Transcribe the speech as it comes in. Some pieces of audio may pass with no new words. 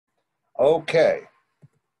Okay.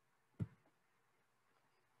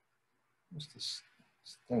 This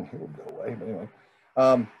thing here will go away, but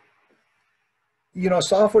anyway. You know,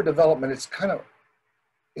 software development, it's kind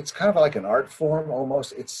of like an art form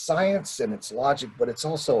almost. It's science and it's logic, but it's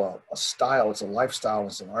also a style, it's a lifestyle,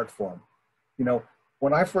 it's an art form. You know,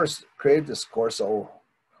 when I first created this course,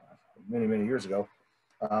 many, many years ago,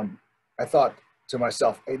 I thought to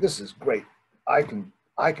myself, hey, this is great. I can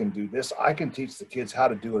do this. I can teach the kids how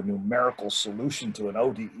to do a numerical solution to an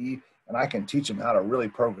ODE, and I can teach them how to really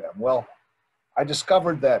program. Well, I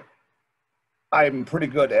discovered that I'm pretty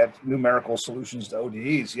good at numerical solutions to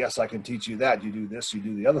ODEs. Yes, I can teach you that. You do this, you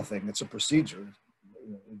do the other thing. It's a procedure.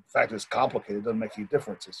 In fact, it's complicated. It doesn't make any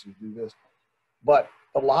difference if you do this. But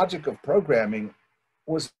the logic of programming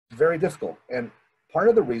was very difficult. And part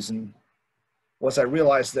of the reason was I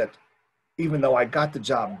realized that even though I got the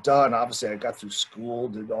job done, obviously I got through school,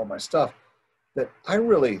 did all my stuff, that I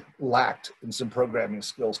really lacked in some programming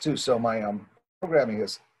skills too. So my programming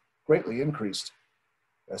has greatly increased.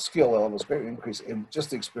 Skill level has greatly increased in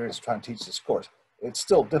just the experience of trying to teach this course. It's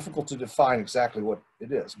still difficult to define exactly what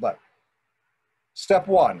it is, but step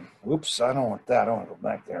one, oops, I don't want that, I want to go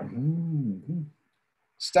back there.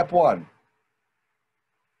 Step one,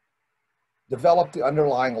 develop the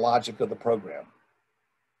underlying logic of the program.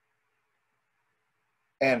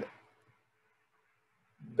 And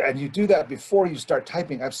you do that before you start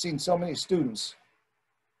typing. I've seen so many students,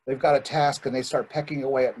 they've got a task and they start pecking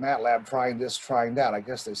away at MATLAB, trying this, trying that. I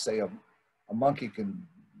guess they say a monkey can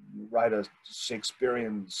write a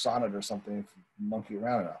Shakespearean sonnet or something if you monkey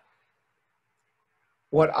around enough.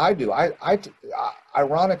 What I do,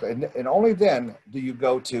 ironically, and only then do you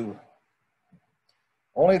go to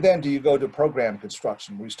program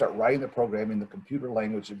construction, where you start writing the program in the computer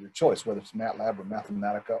language of your choice, whether it's MATLAB or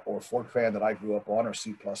Mathematica or Fortran that I grew up on, or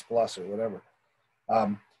C++ or whatever.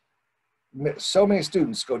 So many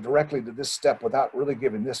students go directly to this step without really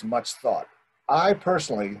giving this much thought. I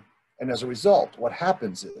personally, and as a result, what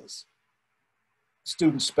happens is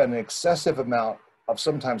students spend an excessive amount of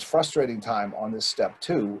sometimes frustrating time on this step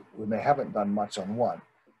two when they haven't done much on one.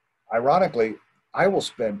 Ironically, I will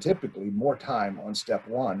spend typically more time on step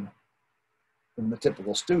one than the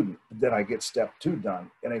typical student, but then I get step two done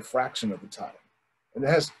in a fraction of the time. And it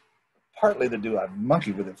has partly to do, I've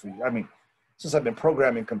monkeyed with it for years. I mean, since I've been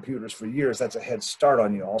programming computers for years, that's a head start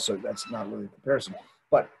on you also. That's not really a comparison,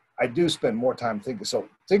 but I do spend more time thinking. So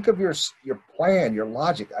think of your plan, your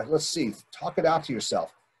logic. Let's see, talk it out to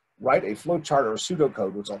yourself. Write a flowchart or a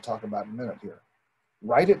pseudocode, which I'll talk about in a minute here.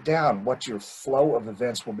 Write it down, what your flow of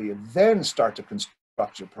events will be, and then start to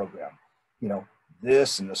construct your program. You know,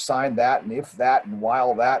 this and assign that, and if that, and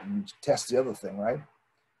while that, and test the other thing, right?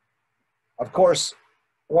 Of course,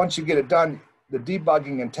 once you get it done, the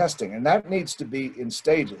debugging and testing, and that needs to be in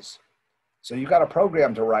stages. So you got a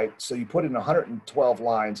program to write, so you put in 112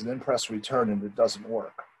 lines and then press return and it doesn't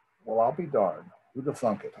work. Well, I'll be darned. Who'd have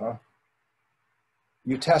thunk it, huh?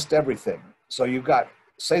 You test everything. So you've got,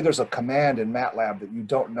 say there's a command in MATLAB that you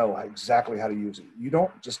don't know exactly how to use it. You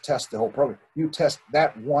don't just test the whole program. You test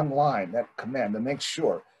that one line, that command, to make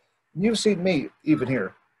sure. You've seen me even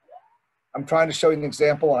here. I'm trying to show you an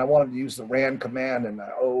example, and I wanted to use the ran command, and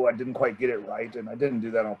I didn't quite get it right, and I didn't do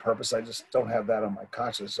that on purpose. I just don't have that on my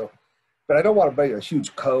conscience. So, but I don't want to write a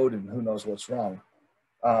huge code, and who knows what's wrong.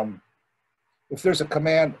 If there's a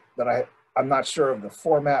command that I'm not sure of the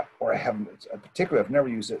format, or I haven't, particularly I've never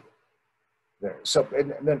used it there. So,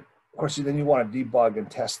 and then of course, then you want to debug and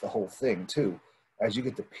test the whole thing too. As you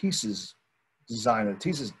get the pieces design and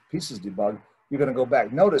pieces debug, you're going to go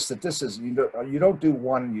back. Notice that this is, you don't do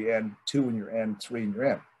one and you end, two and you end, three and you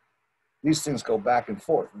end. These things go back and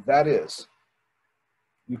forth. That is,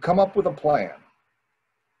 you come up with a plan,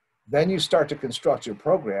 then you start to construct your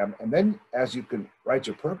program, and then as you can write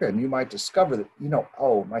your program, you might discover that, you know,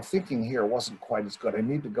 oh, my thinking here wasn't quite as good. I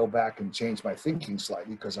need to go back and change my thinking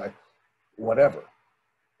slightly because whatever.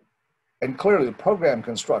 And clearly the program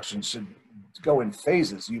construction should go in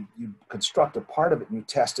phases. You construct a part of it and you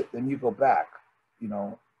test it, then you go back. You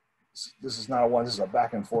know, this is not a one, this is a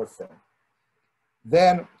back and forth thing.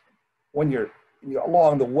 Then when you're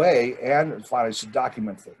along the way, and finally you should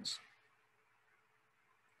document things.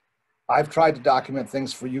 I've tried to document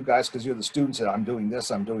things for you guys because you're the students, and I'm doing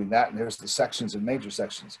this, I'm doing that, and there's the sections and major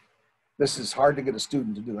sections. This is hard to get a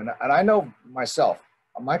student to do. And I know myself,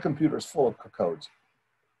 my computer is full of codes.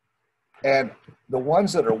 And the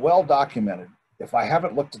ones that are well documented, if I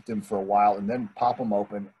haven't looked at them for a while and then pop them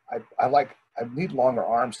open, I need longer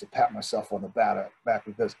arms to pat myself on the back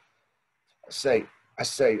because I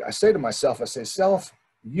say to myself, self,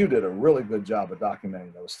 you did a really good job of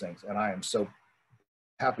documenting those things. And I am so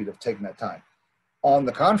happy to have taken that time. On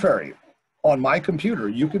the contrary, on my computer,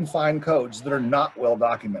 you can find codes that are not well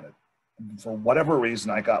documented. For whatever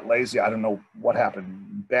reason, I got lazy. I don't know what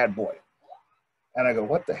happened. Bad boy. And I go,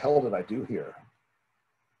 what the hell did I do here?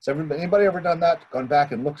 Has anybody ever done that? Gone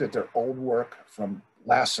back and looked at their old work from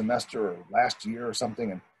last semester or last year or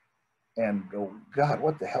something and go, God,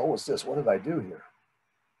 what the hell was this? What did I do here?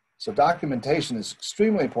 So documentation is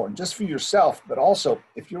extremely important just for yourself, but also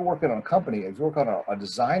if you're working on a company, if you work on a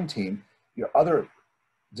design team, your other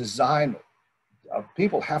design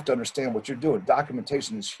people have to understand what you're doing.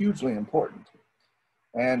 Documentation is hugely important.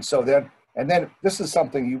 And so then this is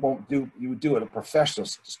something you won't do, you would do at a professional.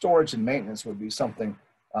 Storage and maintenance would be something,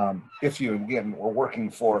 if you, again, were working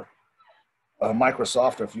for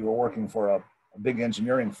Microsoft, or if you were working for a big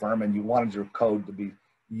engineering firm and you wanted your code to be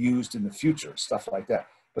used in the future, stuff like that.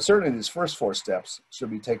 But certainly these first 4 steps should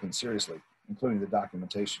be taken seriously, including the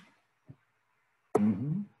documentation.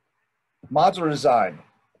 Modular design.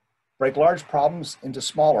 Break large problems into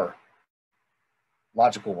smaller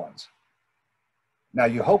logical ones. Now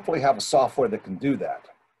you hopefully have a software that can do that.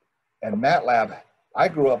 And MATLAB, I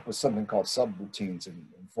grew up with something called subroutines in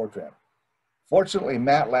Fortran. Fortunately,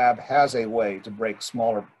 MATLAB has a way to break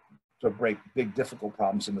big difficult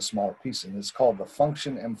problems into smaller pieces, and it's called the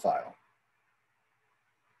function M file.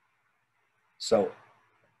 So,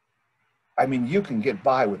 I mean, you can get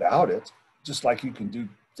by without it, just like you can do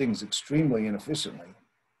things extremely inefficiently.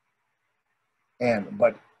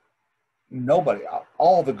 But nobody,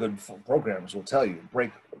 all the good programmers will tell you,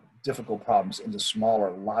 break difficult problems into smaller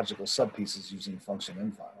logical subpieces using function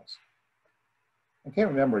M files. I can't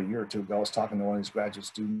remember, a year or two ago, I was talking to one of these graduate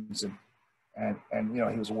students, and you know,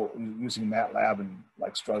 he was using MATLAB and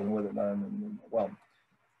like struggling with it,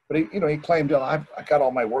 but he claimed, I got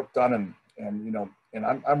all my work done, and you know, and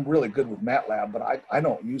I'm really good with MATLAB, but I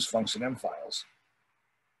don't use function M files.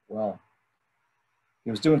 Well, he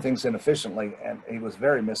was doing things inefficiently, and he was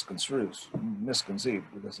very misconceived,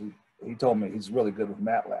 because he told me he's really good with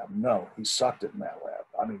MATLAB. No, he sucked at MATLAB.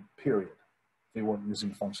 I mean, period. They weren't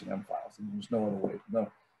using function M files. There's no other way.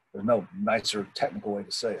 There's no nicer technical way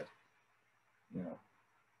to say it. You know.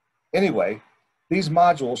 Anyway, these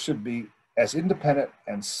modules should be as independent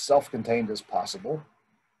and self-contained as possible.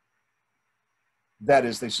 That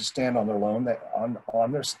is, they should stand on their own,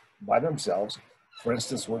 by themselves. For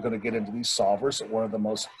instance, we're going to get into these solvers. One of the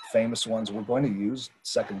most famous ones we're going to use,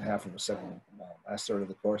 second half of the last third of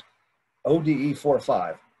the course, ODE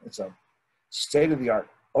 4.5. It's a state-of-the-art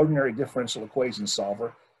ordinary differential equation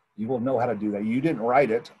solver. You will know how to do that. You didn't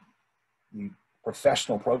write it. The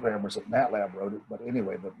professional programmers at MATLAB wrote it. But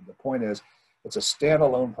anyway, the point is, it's a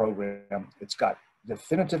standalone program. It's got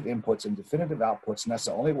definitive inputs and definitive outputs, and that's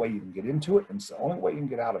the only way you can get into it, and it's the only way you can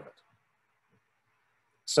get out of it.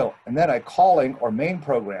 So, and then a calling or main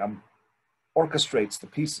program orchestrates the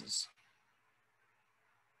pieces.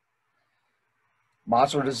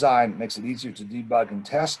 Modular design makes it easier to debug and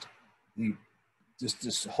test. Just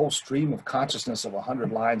this whole stream of consciousness of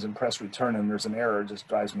 100 lines and press return and there's an error just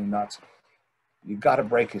drives me nuts. You've got to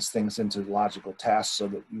break these things into logical tasks so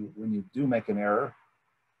that when you do make an error,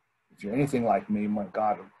 if you're anything like me, my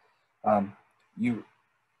God, you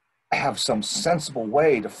have some sensible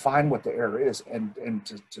way to find what the error is and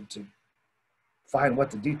to find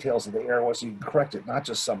what the details of the error was so you can correct it, not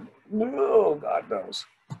just some, oh, God knows.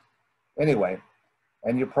 Anyway,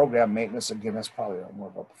 and your program maintenance, again, that's probably more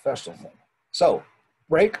of a professional thing. So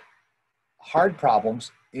break hard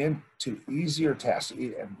problems into easier tasks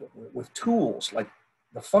with tools. Like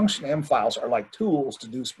the function M files are like tools to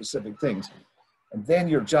do specific things. And then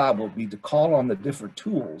your job will be to call on the different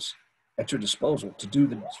tools at your disposal to do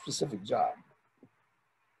the specific job.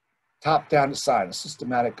 Top-down design, a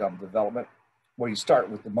systematic development where you start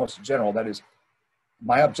with the most general, that is,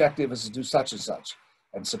 my objective is to do such and such,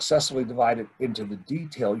 and successfully divide it into the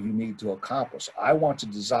detail you need to accomplish. I want to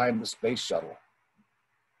design the space shuttle.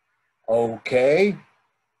 Okay,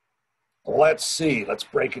 let's see, let's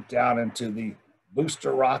break it down into the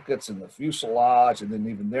booster rockets and the fuselage, and then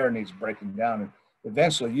even there needs breaking down. And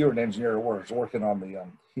eventually you're an engineer who's working on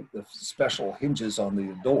the special hinges on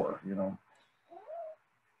the door, you know.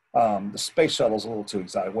 The space shuttle's a little too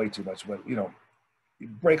exotic, way too much, but you know, you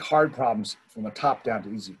break hard problems from the top down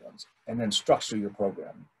to easy ones, and then structure your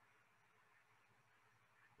program.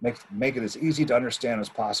 Make it as easy to understand as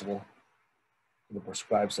possible with a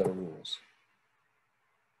prescribed set of rules.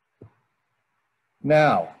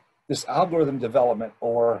 Now, this algorithm development,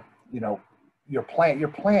 or you know, your plan,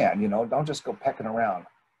 you know, don't just go pecking around.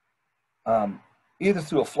 Either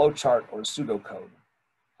through a flowchart or a pseudocode.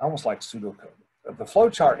 I almost like pseudocode. The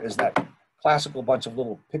flowchart is that classical bunch of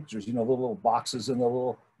little pictures, you know, little boxes and the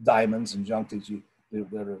little diamonds and junk that you do.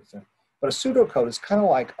 But a pseudocode is kind of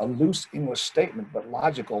like a loose English statement, but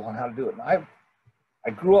logical on how to do it. And I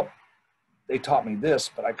grew up, they taught me this,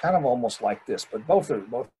 but I kind of almost like this, but both are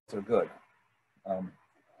good.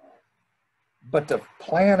 But to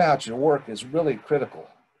plan out your work is really critical.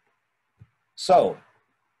 So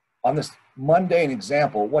on this mundane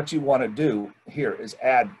example, what you want to do here is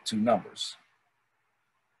add two numbers.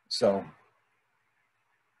 So,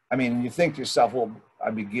 I mean, you think to yourself, well,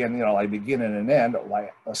 I begin and an end.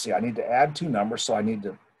 Like, let's see, I need to add two numbers, so I need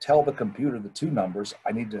to tell the computer the two numbers.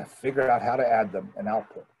 I need to figure out how to add them and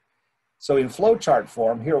output. So in flowchart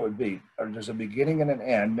form, here it would be, there's a beginning and an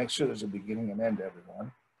end. Make sure there's a beginning and end,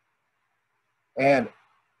 everyone. And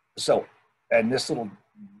so, and this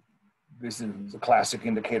is the classic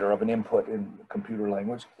indicator of an input in computer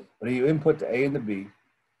language. But you input the A and the B.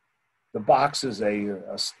 The box is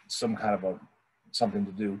some kind of something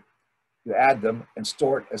to do. You add them and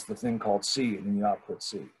store it as the thing called C, and then you output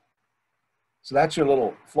C. So that's your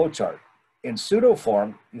little flowchart. In pseudo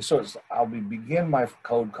form, I'll begin my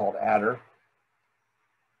code called adder.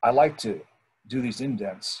 I like to do these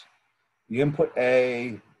indents. You input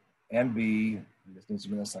A and B, this needs to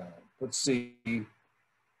be this, put C, and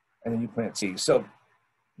then you print C. So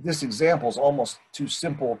this example is almost too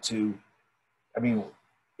simple to, I mean,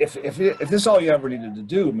 if this is all you ever needed to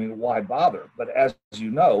do, I mean, why bother? But as you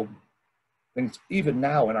know, things, even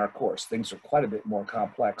now in our course, things are quite a bit more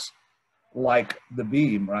complex, like the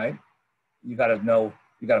beam, right? You got to know,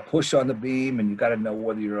 you got to push on the beam, and you got to know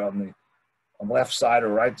whether you're on the left side or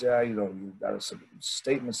right side. You know, you got some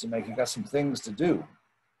statements to make. You got some things to do.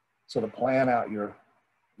 So to plan out your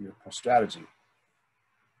strategy.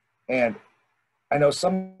 And I know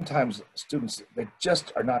sometimes students, they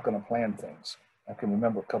just are not going to plan things. I can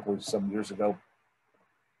remember some years ago,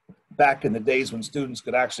 back in the days when students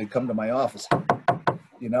could actually come to my office,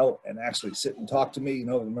 you know, and actually sit and talk to me, you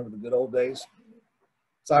know, remember the good old days?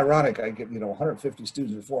 It's ironic, I get, you know, 150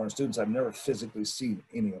 students or 400 students, I've never physically seen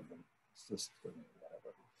any of them. It's just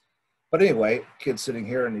whatever. But anyway, kid's sitting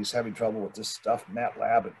here and he's having trouble with this stuff,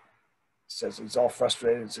 MATLAB, and says he's all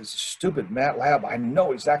frustrated. He says, stupid MATLAB, I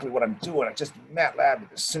know exactly what I'm doing. I just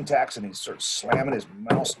MATLAB the syntax, and he starts slamming his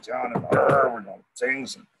mouse down and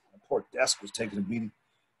things, and the poor desk was taking a beating.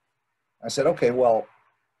 I said, okay, well,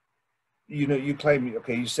 you know, you claim,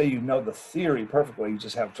 okay, you say you know the theory perfectly, you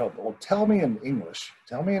just have trouble. Well, tell me in English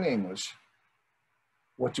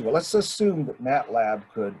what you will. Let's assume that MATLAB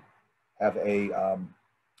could have a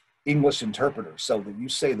English interpreter, so that you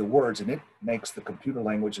say the words and it makes the computer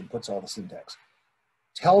language and puts all the syntax.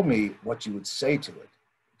 Tell me what you would say to it,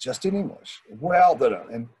 just in English. Well,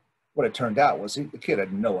 and what it turned out was the kid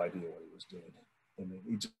had no idea what he was doing. I mean,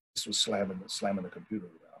 he just was slamming the computer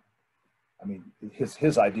around. I mean,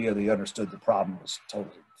 his idea that he understood the problem was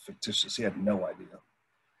totally fictitious. He had no idea.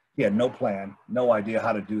 He had no plan, no idea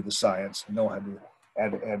how to do the science, no idea.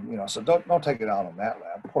 And you know, so don't take it out on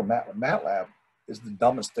MATLAB. Poor MATLAB. MATLAB is the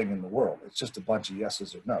dumbest thing in the world. It's just a bunch of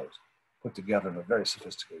yeses or nos put together in a very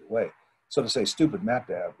sophisticated way. So to say stupid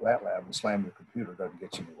MATLAB and slam your computer doesn't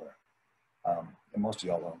get you anywhere. And most of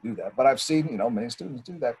y'all don't do that. But I've seen, you know, many students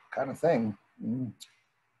do that kind of thing.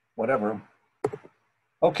 Whatever.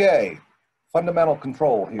 Okay. Fundamental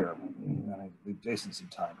control here. I leave Jason some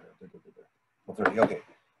time here. 30, okay.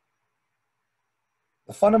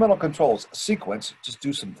 The fundamental controls: sequence, just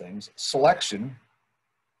do some things; selection,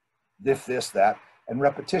 if, this, that; and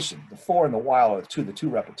repetition. The for and the while are the two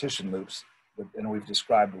repetition loops, and we've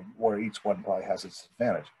described where each one probably has its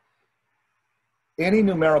advantage. Any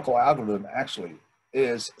numerical algorithm actually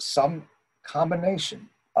is some combination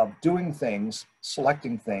of doing things,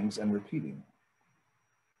 selecting things, and repeating.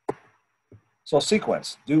 So a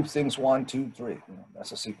sequence, do things 1, 2, 3, you know,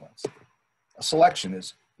 that's a sequence. A selection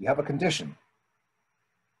is, you have a condition.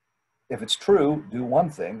 If it's true, do one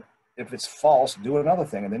thing. If it's false, do another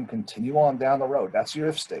thing, and then continue on down the road. That's your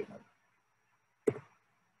if statement.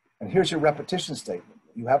 And here's your repetition statement.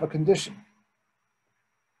 You have a condition.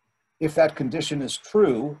 If that condition is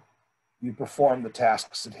true, you perform the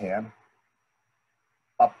tasks at hand,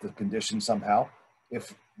 up the condition somehow.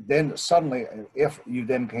 If you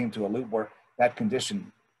then came to a loop where that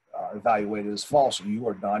condition evaluated as false, and you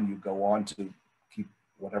are done, you go on to keep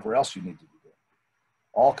whatever else you need to do.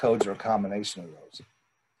 All codes are a combination of those.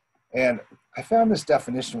 And I found this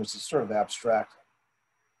definition, which is sort of abstract.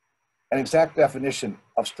 An exact definition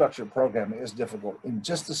of structured programming is difficult in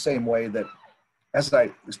just the same way that, as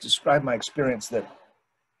I described my experience, that,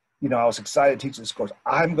 you know, I was excited to teach this course.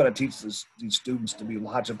 I'm going to teach these students to be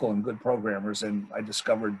logical and good programmers, and I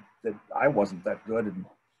discovered that I wasn't that good, and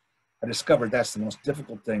I discovered that's the most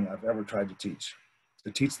difficult thing I've ever tried to teach.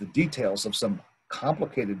 To teach the details of some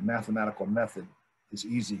complicated mathematical method is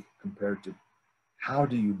easy compared to how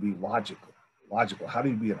do you be logical? How do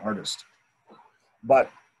you be an artist?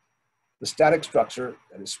 But the static structure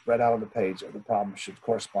that is spread out on the page of the problem should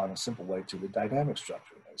correspond in a simple way to the dynamic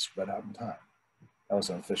structure that is spread out in time. That was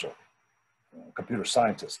an official computer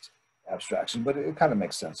scientist abstraction, but it kind of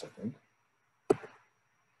makes sense, I think.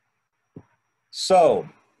 So,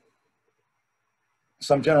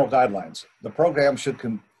 some general guidelines. The program should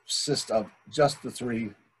consist of just the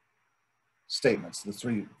three statements, the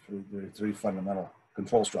three fundamental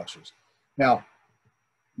control structures. Now,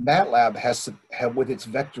 MATLAB with its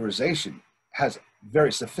vectorization, has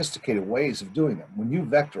very sophisticated ways of doing them. When you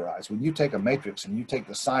vectorize, when you take a matrix and you take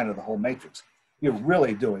the sign of the whole matrix, you're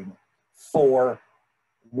really doing 4,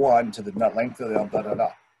 1 to the length of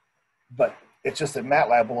the But it's just that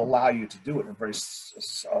MATLAB will allow you to do it in a very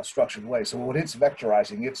structured way. So when it's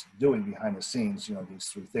vectorizing, it's doing behind the scenes, you know, these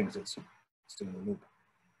three things. It's doing the loop.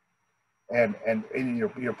 And in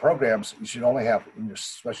your programs, you should only have,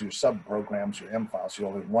 especially your sub-programs, your M files, you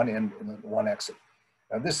only have one in and one exit.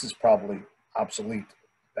 Now this is probably obsolete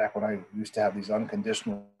back when I used to have these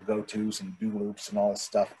unconditional go-tos and do loops and all this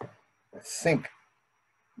stuff. I think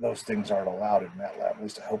those things aren't allowed in MATLAB, at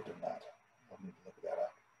least I hope they're not. I'll need to look that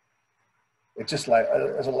up. It just like,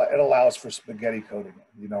 it allows for spaghetti coding,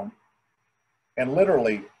 you know. And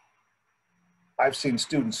literally, I've seen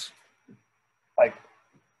students, like,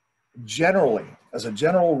 generally, as a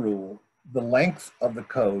general rule, the length of the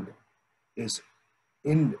code is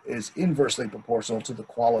inversely proportional to the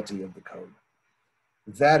quality of the code.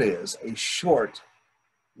 That is, a short,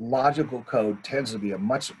 logical code tends to be a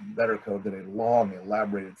much better code than a long,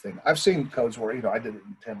 elaborated thing. I've seen codes where, you know, I did it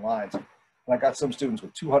in 10 lines, and I got some students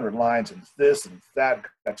with 200 lines and this and that,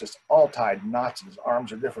 got just all tied knots, and his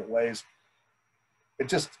arms are different ways. It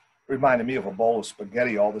just reminded me of a bowl of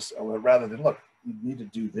spaghetti, all this, rather than, look, you need to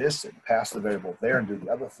do this and pass the variable there and do the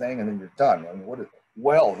other thing, and then you're done. I mean, what is,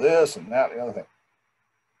 well, this and that, the other thing.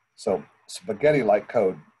 So spaghetti-like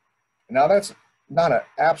code. Now that's not an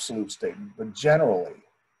absolute statement, but generally,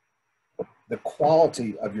 the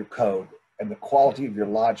quality of your code and the quality of your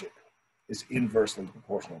logic is inversely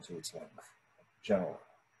proportional to its length, generally.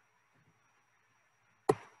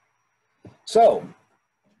 So,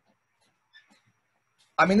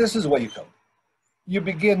 I mean, this is the way you code. You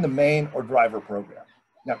begin the main or driver program.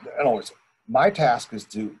 Now, in other words, my task is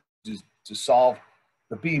to solve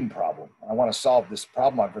the beam problem. I want to solve this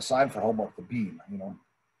problem I've assigned for homework, the beam, you know.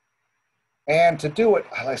 And to do it,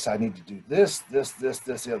 like I said, I need to do this, the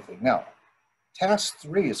other thing. Now, task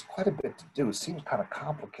 3 is quite a bit to do. It seems kind of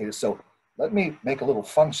complicated. So let me make a little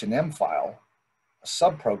function M file, a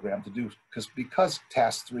subprogram to do, because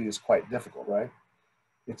task 3 is quite difficult, right?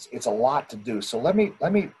 It's a lot to do. So let me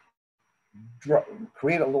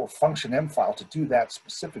create a little function M file to do that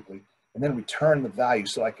specifically, and then return the value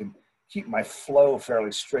so I can keep my flow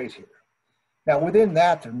fairly straight here. Now within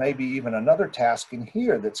that, there may be even another task in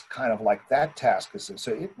here that's kind of like that task.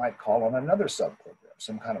 So it might call on another subprogram,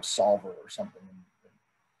 some kind of solver or something,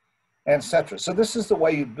 etc. So this is the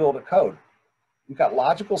way you build a code. You've got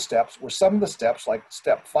logical steps where some of the steps, like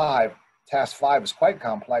step 5, task 5 is quite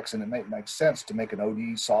complex, and it may make sense to make an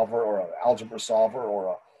ODE solver or an algebra solver or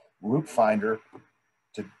a root finder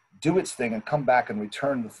to do its thing and come back and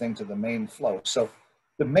return the thing to the main flow. So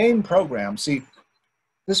the main program, see,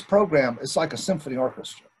 this program is like a symphony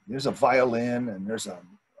orchestra. There's a violin and there's an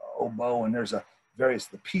oboe and there's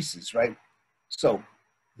the pieces, right? So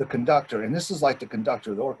the conductor, and this is like the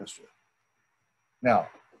conductor of the orchestra. Now,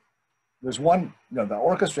 there's one, you know, the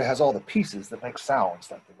orchestra has all the pieces that make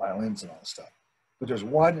sounds, like the violins and all this stuff. But there's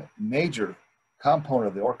one major component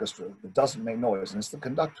of the orchestra that doesn't make noise, and it's the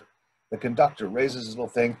conductor. The conductor raises his little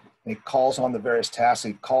thing, and he calls on the various tasks.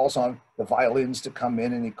 He calls on the violins to come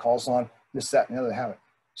in, and he calls on this, that, and the other to have it.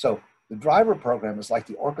 So the driver program is like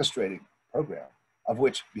the orchestrating program, of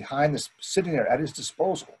which behind this, sitting there at his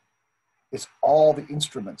disposal, it's all the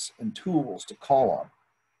instruments and tools to call on.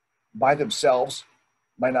 By themselves,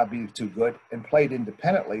 might not be too good, and played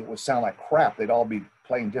independently would sound like crap. They'd all be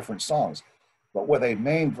playing different songs. But with a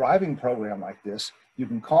main driving program like this, you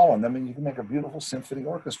can call on them and you can make a beautiful symphony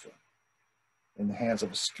orchestra in the hands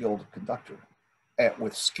of a skilled conductor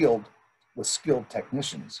with skilled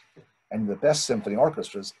technicians. And the best symphony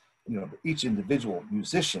orchestras, you know, each individual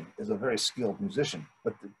musician is a very skilled musician,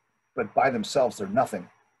 but by themselves, they're nothing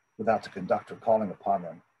without the conductor calling upon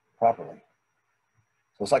them properly.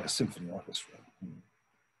 So it's like a symphony orchestra.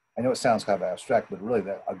 I know it sounds kind of abstract, but really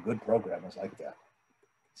a good program is like that.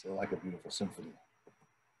 It's like a beautiful symphony.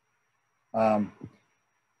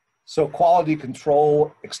 So quality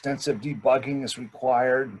control, extensive debugging is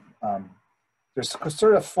required. There's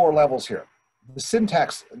sort of 4 levels here. The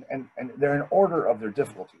syntax, and they're in order of their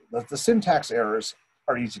difficulty. The syntax errors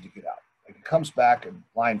are easy to get out. Like it comes back and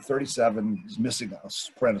line 37 is missing a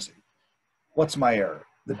parenthesis. What's my error?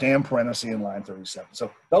 The damn parenthesis in line 37. So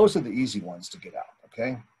those are the easy ones to get out,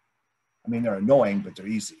 okay? I mean, they're annoying, but they're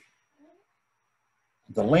easy.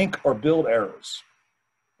 The link or build errors.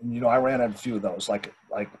 And you know, I ran into a few of those, like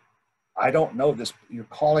I don't know this, you're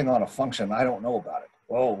calling on a function, I don't know about it.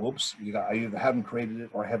 Oh, whoops, I either haven't created it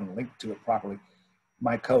or haven't linked to it properly.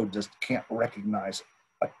 My code just can't recognize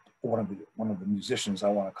one of the musicians I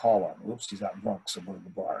want to call on. Whoops, he's out drunk somewhere in the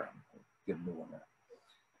bar. Get a new one there.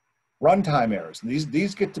 Runtime errors.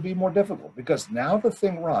 These get to be more difficult because now the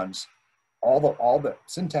thing runs, all the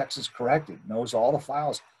syntax is corrected, knows all the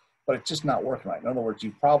files, but it's just not working right. In other words,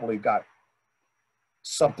 you've probably got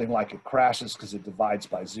something like it crashes because it divides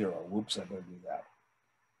by 0. Whoops, I better do that.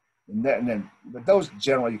 But those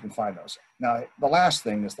generally you can find those. Now the last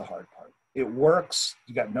thing is the hard part. It works.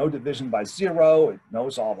 You got no division by 0. It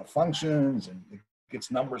knows all the functions and it gets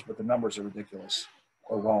numbers, but the numbers are ridiculous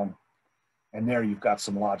or wrong. And there you've got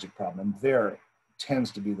some logic problem. And there tends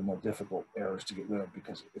to be the more difficult errors to get rid of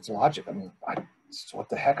because it's logic. I mean, what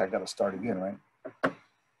the heck? I got to start again, right?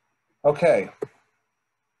 Okay.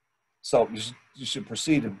 So you should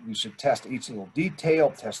proceed and you should test each little detail,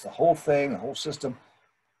 test the whole thing, the whole system.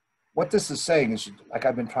 What this is saying is, like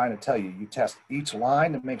I've been trying to tell you, you test each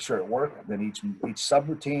line to make sure it works, and then each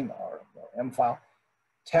subroutine or M file.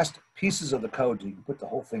 Test pieces of the code so you can put the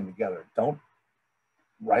whole thing together. Don't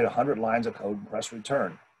write 100 lines of code and press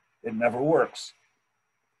return. It never works.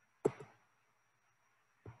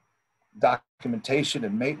 Documentation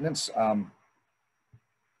and maintenance.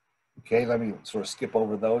 Okay, let me sort of skip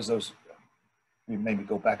over those. You maybe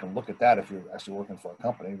go back and look at that if you're actually working for a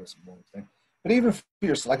company. That's one thing. But even for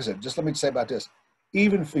your, like I said, just let me say about this.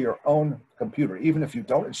 Even for your own computer, even if you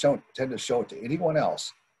don't tend to show it to anyone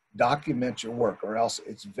else, document your work, or else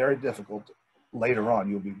it's very difficult later on.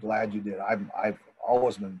 You'll be glad you did. I've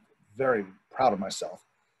always been very proud of myself,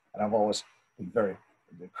 and I've always been very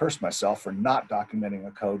cursed myself for not documenting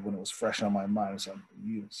a code when it was fresh on my mind. So,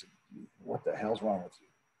 what the hell's wrong with you?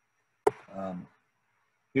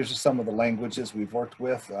 Here's just some of the languages we've worked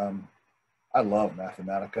with. I love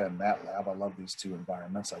Mathematica and MATLAB. I love these 2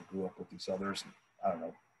 environments. I grew up with these others, and, I don't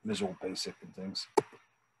know, Visual Basic and things.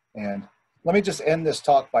 And let me just end this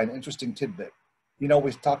talk by an interesting tidbit. You know,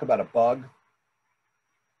 we talk about a bug.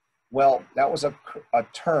 Well, that was a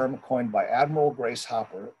term coined by Admiral Grace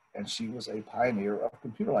Hopper, and she was a pioneer of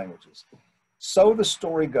computer languages. So the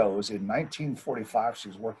story goes, in 1945, she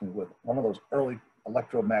was working with one of those early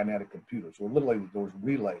electromagnetic computers, where literally there was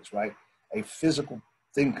relays, right? A physical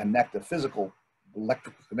thing a physical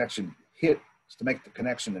electrical connection hit to make the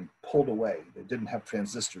connection and pulled away. They didn't have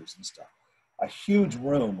transistors and stuff. A huge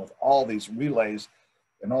room with all these relays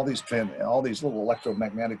and all these little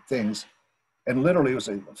electromagnetic things. And literally it was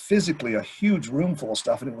physically a huge room full of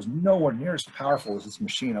stuff, and it was nowhere near as powerful as this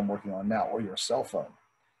machine I'm working on now, or your cell phone.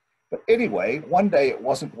 But anyway, one day it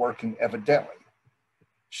wasn't working evidently.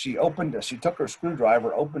 She took her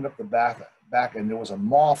screwdriver, opened up the back, and there was a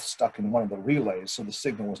moth stuck in one of the relays, so the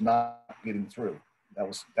signal was not getting through.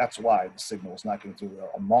 That's why the signal was not getting through.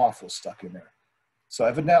 A moth was stuck in there. So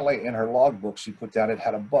evidently in her logbook, she put down it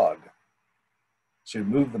had a bug. She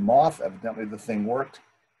removed the moth, evidently the thing worked,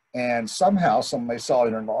 and somehow somebody saw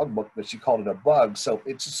in her logbook that she called it a bug, so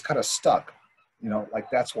it just kind of stuck. You know, like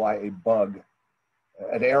that's why a bug,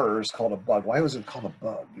 an error is called a bug. Why was it called a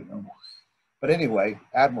bug, you know? But anyway,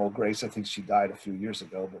 Admiral Grace, I think she died a few years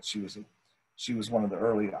ago, but she was one of the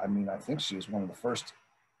early, I think she was one of the first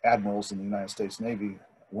admirals in the United States Navy,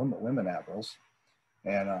 women admirals.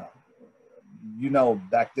 And you know,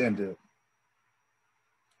 back in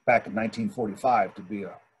 1945, to be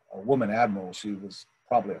a woman admiral, she was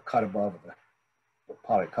probably a cut above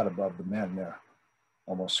the men there,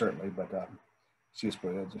 almost certainly. But she was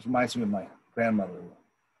pretty good. It reminds me of my grandmother,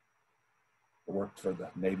 who worked for the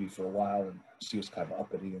Navy for a while, and she was kind of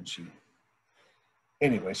uppity, and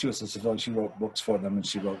anyway, she was a civilian. She wrote books for them, and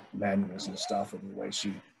she wrote manuals and stuff. Anyway,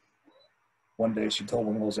 one day she told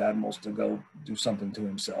one of those admirals to go do something to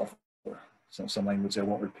himself, or some language I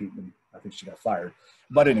won't repeat, and I think she got fired.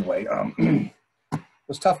 But anyway, it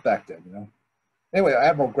was tough back then, you know. Anyway,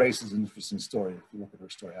 Admiral Grace is an interesting story. If you look at her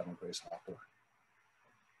story, Admiral Grace Hopper.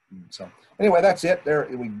 So anyway, that's it. There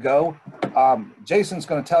we go. Jason's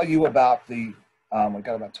going to tell you about we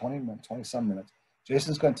got about 20 some minutes.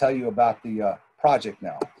 Jason's going to tell you about the project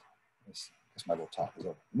now. I guess my little talk is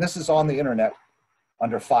over. And this is on the internet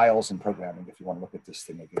under files and programming if you want to look at this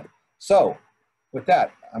thing again. So with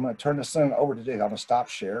that, I'm going to turn this thing over to Jason. I'm going to stop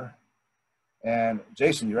share. And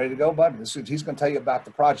Jason, you ready to go, bud? He's going to tell you about the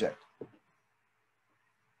project.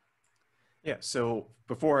 Yeah, so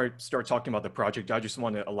before I start talking about the project, I just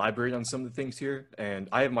want to elaborate on some of the things here. And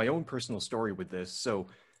I have my own personal story with this. So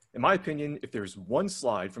in my opinion, if there's one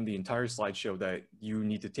slide from the entire slideshow that you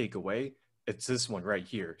need to take away, it's this one right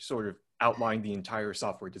here, sort of outlining the entire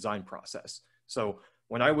software design process. So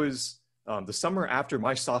when I was, the summer after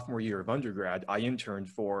my sophomore year of undergrad, I interned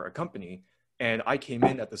for a company, and I came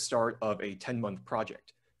in at the start of a 10-month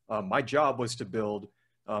project. My job was to build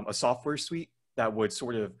a software suite that would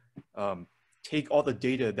sort of take all the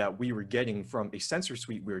data that we were getting from a sensor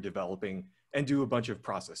suite we were developing and do a bunch of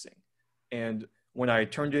processing. And when I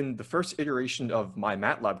turned in the first iteration of my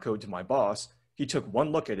MATLAB code to my boss, he took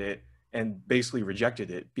one look at it and basically rejected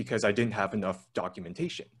it because I didn't have enough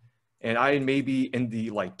documentation. And I had maybe, in the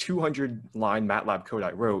like 200-line MATLAB code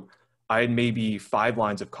I wrote, I had maybe 5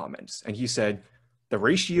 lines of comments. And he said, the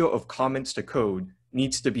ratio of comments to code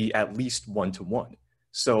needs to be at least 1-to-1.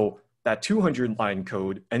 So that 200-line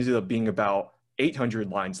code ended up being about 800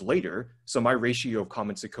 lines later. So my ratio of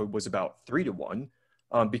comments to code was about 3-to-1,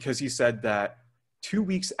 because he said that 2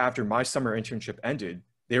 weeks after my summer internship ended,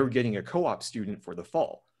 they were getting a co-op student for the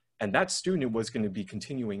fall. And that student was going to be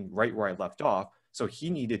continuing right where I left off. So he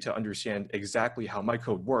needed to understand exactly how my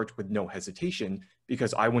code worked with no hesitation,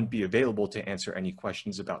 because I wouldn't be available to answer any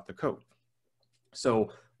questions about the code.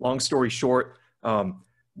 So long story short,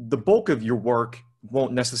 the bulk of your work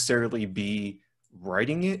won't necessarily be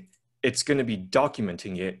writing it. It's going to be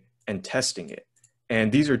documenting it and testing it.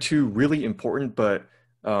 And these are two really important but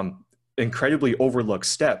incredibly overlooked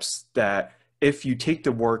steps that if you take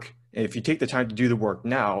the work, if you take the time to do the work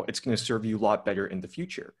now, it's going to serve you a lot better in the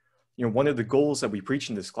future. You know, one of the goals that we preach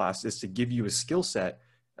in this class is to give you a skill set,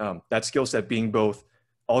 that skill set being both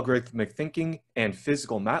algorithmic thinking and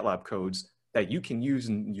physical MATLAB codes that you can use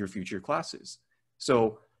in your future classes.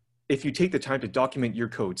 So if you take the time to document your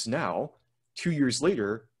codes now, 2 years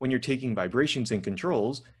later, when you're taking vibrations and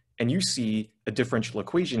controls and you see a differential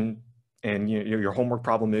equation and your homework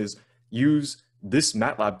problem is use this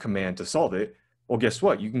MATLAB command to solve it, well, guess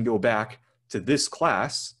what? You can go back to this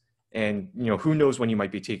class and who knows when you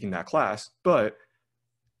might be taking that class, but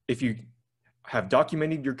if you have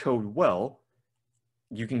documented your code well,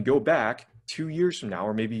 you can go back 2 years from now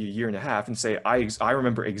or maybe a year and a half and say, I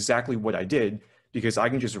remember exactly what I did because I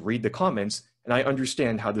can just read the comments and I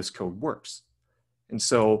understand how this code works. And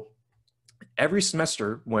so every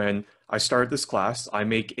semester when I start this class, I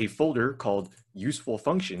make a folder called useful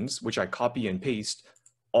functions, which I copy and paste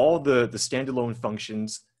all the standalone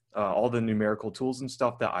functions, all the numerical tools and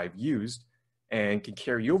stuff that I've used and can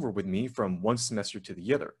carry over with me from one semester to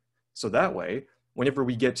the other. So that way, whenever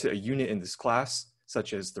we get to a unit in this class,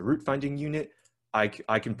 such as the root finding unit, I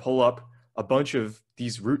can pull up a bunch of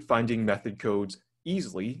these root finding method codes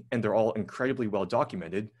easily, and they're all incredibly well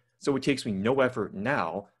documented. So it takes me no effort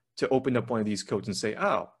now to open up one of these codes and say,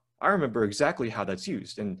 oh, I remember exactly how that's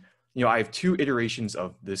used. And I have 2 iterations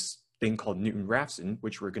of this thing called Newton-Raphson,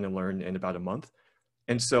 which we're going to learn in about a month.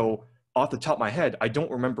 And so off the top of my head, I don't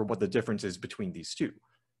remember what the difference is between these 2.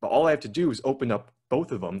 But all I have to do is open up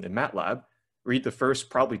both of them in MATLAB, read the first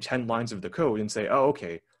probably 10 lines of the code and say, oh,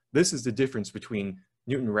 okay, this is the difference between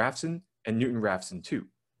Newton-Raphson and Newton-Raphson 2.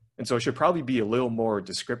 And so I should probably be a little more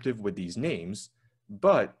descriptive with these names,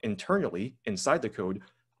 but internally, inside the code,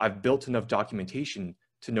 I've built enough documentation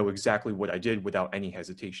to know exactly what I did without any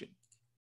hesitation.